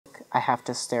I have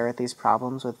to stare at these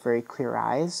problems with very clear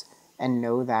eyes and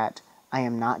know that I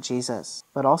am not Jesus,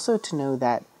 but also to know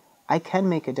that I can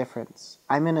make a difference.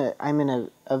 I'm in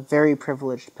a very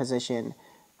privileged position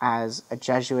as a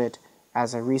Jesuit,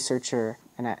 as a researcher,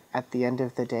 and at the end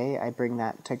of the day, I bring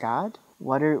that to God.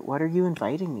 What are you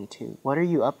inviting me to? What are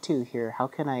you up to here? How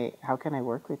can I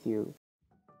work with you?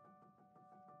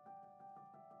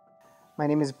 My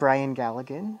name is Bryan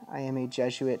Galligan. I am a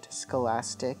Jesuit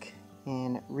scholastic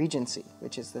in Regency,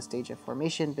 which is the stage of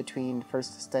formation between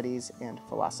First Studies and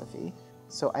Philosophy.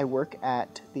 So I work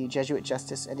at the Jesuit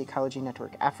Justice and Ecology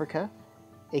Network Africa,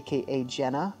 aka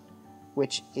JENA,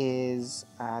 which is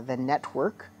the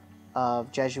network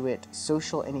of Jesuit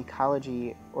social and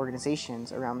ecology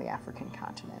organizations around the African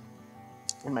continent.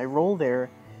 And my role there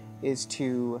is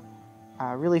to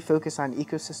really focus on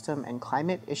ecosystem and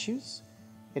climate issues.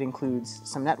 It includes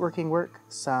some networking work,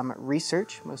 some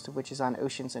research, most of which is on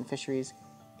oceans and fisheries,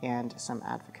 and some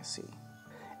advocacy.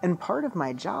 And part of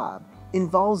my job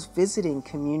involves visiting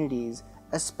communities,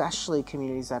 especially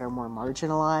communities that are more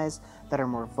marginalized, that are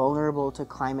more vulnerable to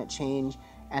climate change,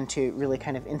 and to really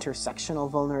kind of intersectional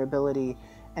vulnerability,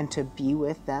 and to be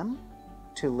with them,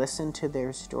 to listen to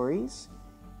their stories,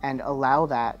 and allow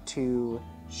that to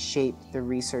shape the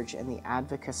research and the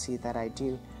advocacy that I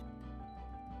do.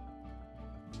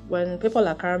 When people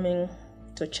are coming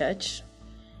to church,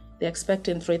 they're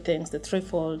expecting three things, the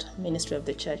threefold ministry of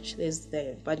the church. There's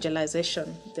the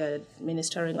evangelization, the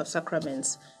ministering of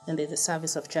sacraments, and there's the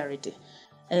service of charity.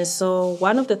 And so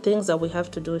one of the things that we have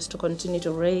to do is to continue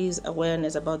to raise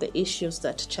awareness about the issues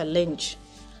that challenge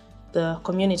the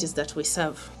communities that we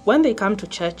serve. When they come to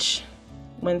church,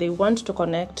 when they want to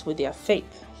connect with their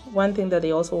faith, one thing that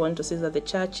they also want to see is that the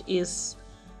church is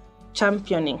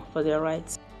championing for their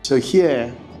rights. So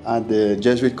here at the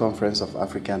Jesuit Conference of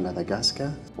Africa and Madagascar,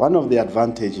 one of the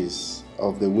advantages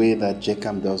of the way that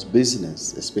JCAM does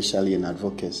business, especially in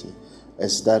advocacy,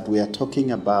 is that we are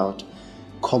talking about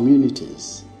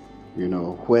communities,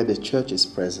 where the church is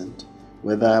present,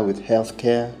 whether with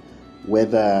healthcare,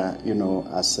 whether,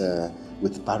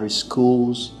 with parish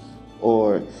schools,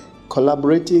 or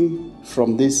collaborating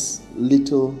from these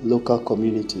little local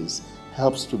communities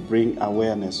helps to bring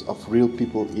awareness of real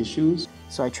people issues.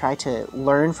 So I try to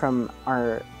learn from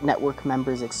our network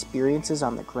members' experiences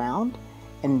on the ground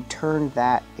and turn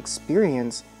that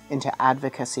experience into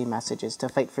advocacy messages to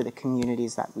fight for the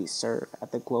communities that we serve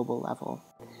at the global level.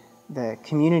 The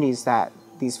communities that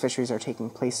these fisheries are taking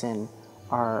place in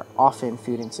are often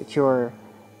food insecure,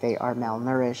 they are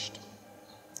malnourished,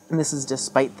 and this is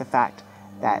despite the fact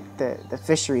that the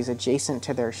fisheries adjacent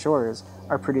to their shores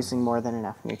are producing more than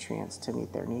enough nutrients to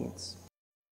meet their needs.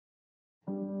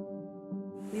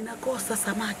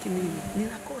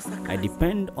 I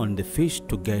depend on the fish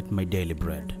to get my daily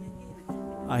bread.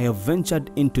 I have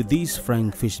ventured into this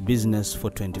frying fish business for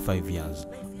 25 years.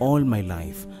 All my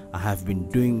life, I have been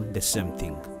doing the same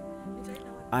thing.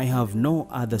 I have no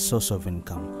other source of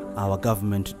income. Our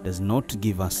government does not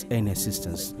give us any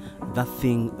assistance. That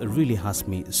thing really hurts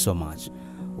me so much.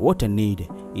 What I need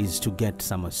is to get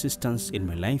some assistance in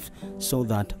my life so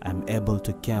that I'm able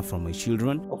to care for my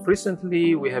children.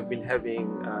 Recently, we have been having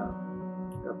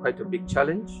quite a big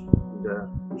challenge, the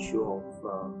issue of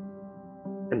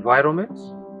environment.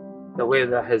 The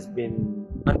weather has been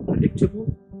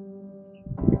unpredictable.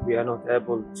 We are not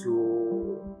able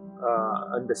to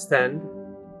understand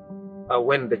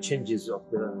when the changes of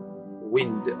the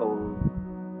wind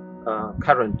or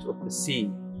current of the sea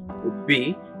would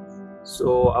be.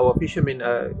 So our fishermen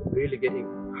are really getting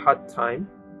a hard time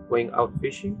going out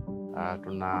fishing.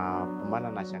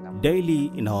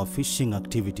 Daily in our fishing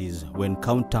activities, we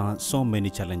encounter so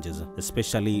many challenges,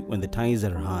 especially when the tides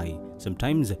are high.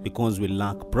 Sometimes because we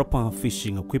lack proper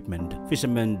fishing equipment,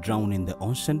 fishermen drown in the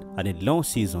ocean, and in low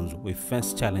seasons we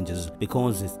face challenges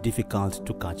because it's difficult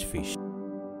to catch fish.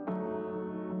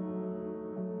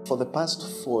 For the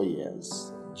past 4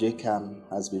 years, JCAM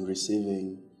has been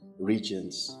receiving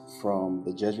regents from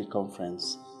the Jesuit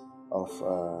Conference of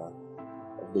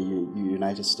the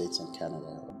United States and Canada.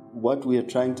 What we are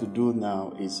trying to do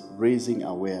now is raising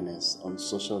awareness on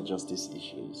social justice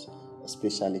issues,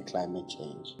 especially climate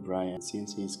change. Bryan,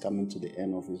 since he's coming to the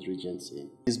end of his regency,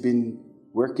 he's been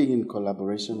working in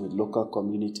collaboration with local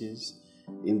communities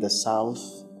in the south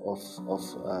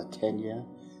of Kenya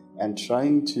and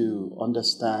trying to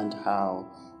understand how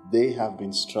they have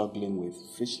been struggling with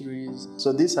fisheries.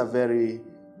 So these are very,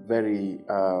 very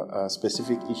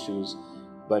specific issues,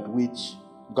 but which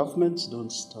governments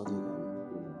don't study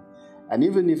them. And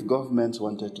even if governments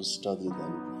wanted to study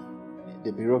them,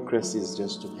 the bureaucracy is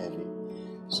just too heavy.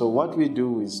 So what we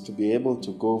do is to be able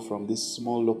to go from these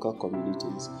small local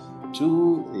communities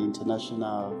to the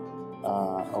international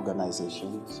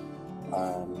organizations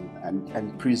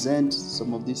and present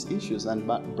some of these issues. And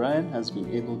Bryan has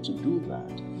been able to do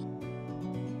that.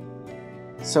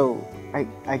 So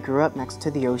I grew up next to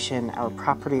the ocean. Our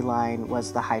property line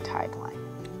was the high tide line.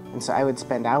 And so I would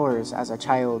spend hours as a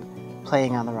child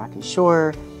playing on the rocky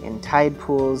shore, in tide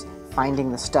pools,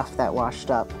 finding the stuff that washed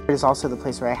up. It is also the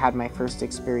place where I had my first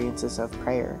experiences of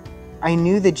prayer. I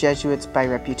knew the Jesuits by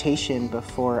reputation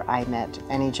before I met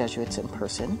any Jesuits in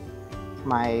person.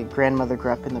 My grandmother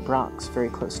grew up in the Bronx, very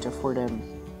close to Fordham,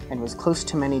 and was close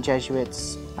to many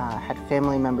Jesuits, had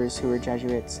family members who were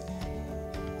Jesuits.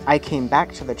 I came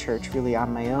back to the church really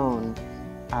on my own,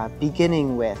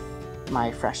 beginning with my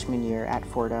freshman year at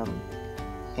Fordham.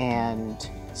 And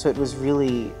so it was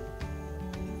really,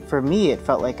 for me, it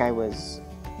felt like I was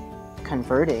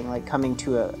converting, like coming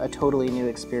to a totally new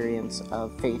experience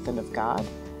of faith and of God,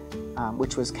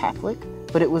 which was Catholic,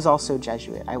 but it was also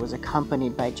Jesuit. I was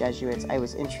accompanied by Jesuits. I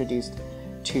was introduced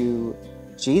to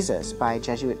Jesus by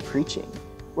Jesuit preaching.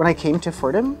 When I came to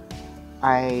Fordham,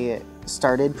 I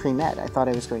started pre-med. I thought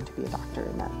I was going to be a doctor,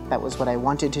 and that was what I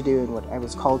wanted to do and what I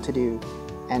was called to do.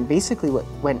 And basically what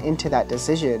went into that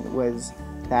decision was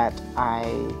that I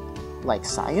like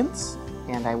science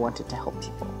and I wanted to help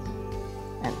people.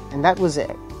 And that was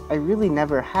it. I really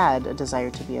never had a desire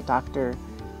to be a doctor.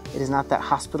 It is not that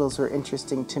hospitals were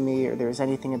interesting to me or there was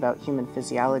anything about human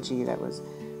physiology that was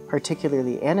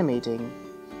particularly animating,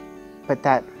 but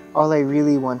that all I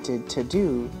really wanted to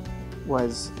do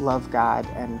was love God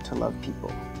and to love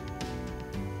people.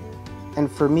 And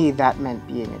for me, that meant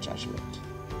being a Jesuit.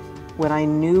 When I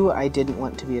knew I didn't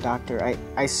want to be a doctor,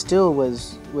 I still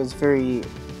was very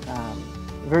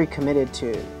committed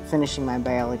to finishing my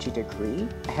biology degree.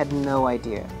 I had no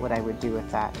idea what I would do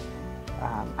with that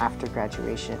after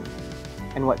graduation.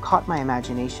 And what caught my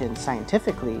imagination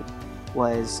scientifically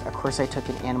was a course I took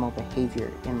in animal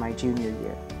behavior in my junior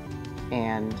year.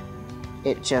 And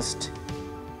it just,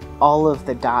 all of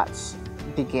the dots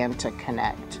began to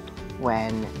connect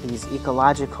when these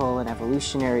ecological and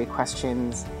evolutionary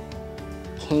questions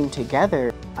came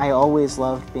together. I always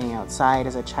loved being outside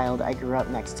as a child. I grew up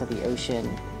next to the ocean.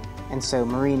 And so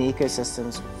marine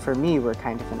ecosystems, for me, were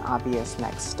kind of an obvious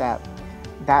next step.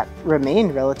 That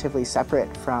remained relatively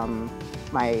separate from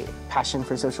my passion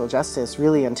for social justice,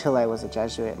 really until I was a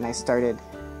Jesuit, and I started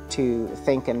to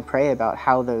think and pray about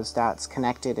how those dots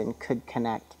connected and could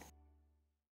connect.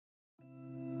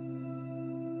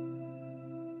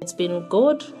 It's been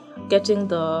good getting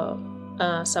the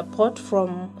support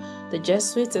from the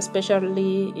Jesuits,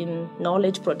 especially in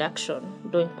knowledge production,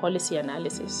 doing policy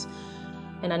analysis.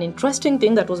 And an interesting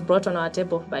thing that was brought on our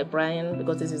table by Bryan,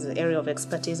 because this is an area of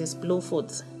expertise, is blue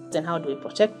foods. And how do we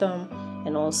protect them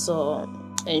and also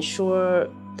ensure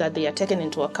that they are taken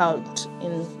into account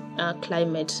in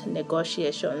climate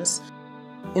negotiations.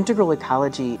 Integral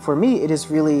ecology, for me, it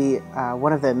is really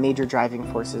one of the major driving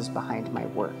forces behind my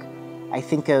work. I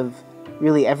think of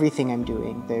really everything I'm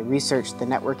doing, the research, the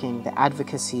networking, the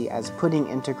advocacy, as putting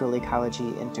integral ecology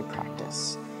into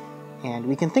practice. And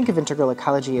we can think of integral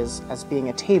ecology as being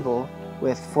a table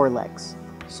with 4 legs.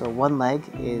 So one leg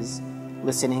is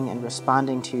listening and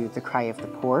responding to the cry of the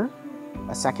poor.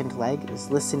 A second leg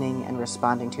is listening and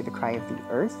responding to the cry of the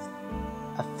earth.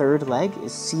 A third leg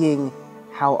is seeing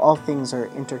how all things are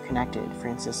interconnected.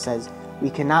 Francis says,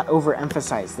 we cannot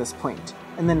overemphasize this point.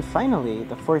 And then finally,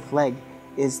 the 4th leg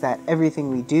is that everything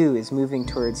we do is moving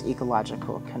towards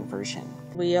ecological conversion.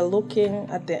 We are looking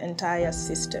at the entire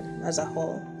system as a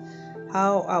whole.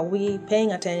 How are we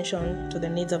paying attention to the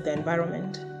needs of the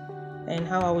environment? And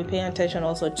how are we paying attention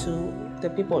also to the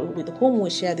people with whom we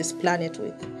share this planet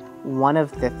with? One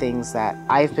of the things that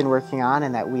I've been working on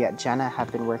and that we at Jenna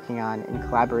have been working on in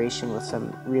collaboration with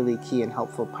some really key and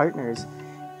helpful partners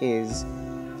is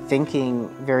thinking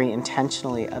very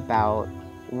intentionally about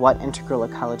what integral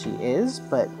ecology is,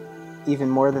 but even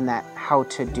more than that, how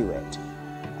to do it.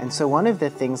 And so one of the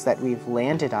things that we've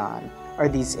landed on are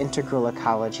these integral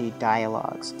ecology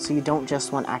dialogues. So you don't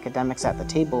just want academics at the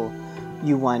table,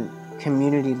 you want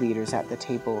community leaders at the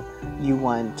table, you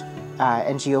want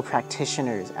NGO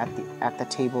practitioners at the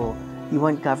table, you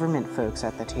want government folks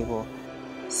at the table.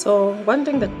 So one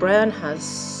thing that Bryan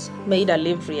has made a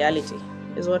lived reality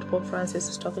is what Pope Francis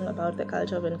is talking about, the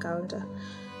culture of encounter.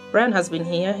 Bryan has been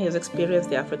here, he has experienced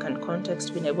the African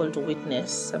context, been able to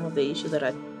witness some of the issues that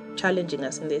are challenging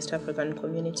us in the East African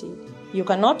community. You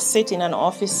cannot sit in an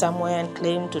office somewhere and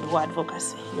claim to do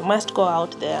advocacy. You must go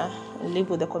out there and live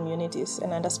with the communities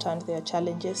and understand their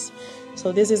challenges.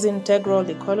 So this is integral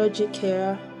ecology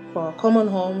care, for a common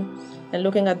home and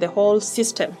looking at the whole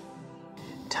system.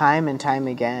 Time and time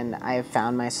again, I have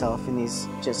found myself in these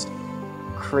just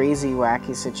crazy,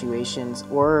 wacky situations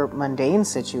or mundane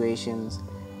situations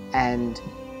and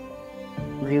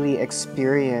really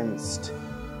experienced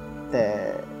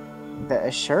the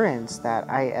assurance that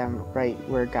I am right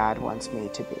where God wants me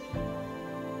to be.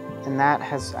 And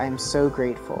I'm so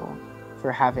grateful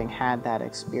for having had that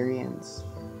experience.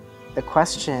 The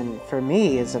question for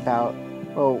me is about,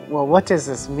 well, what does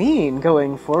this mean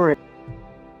going forward?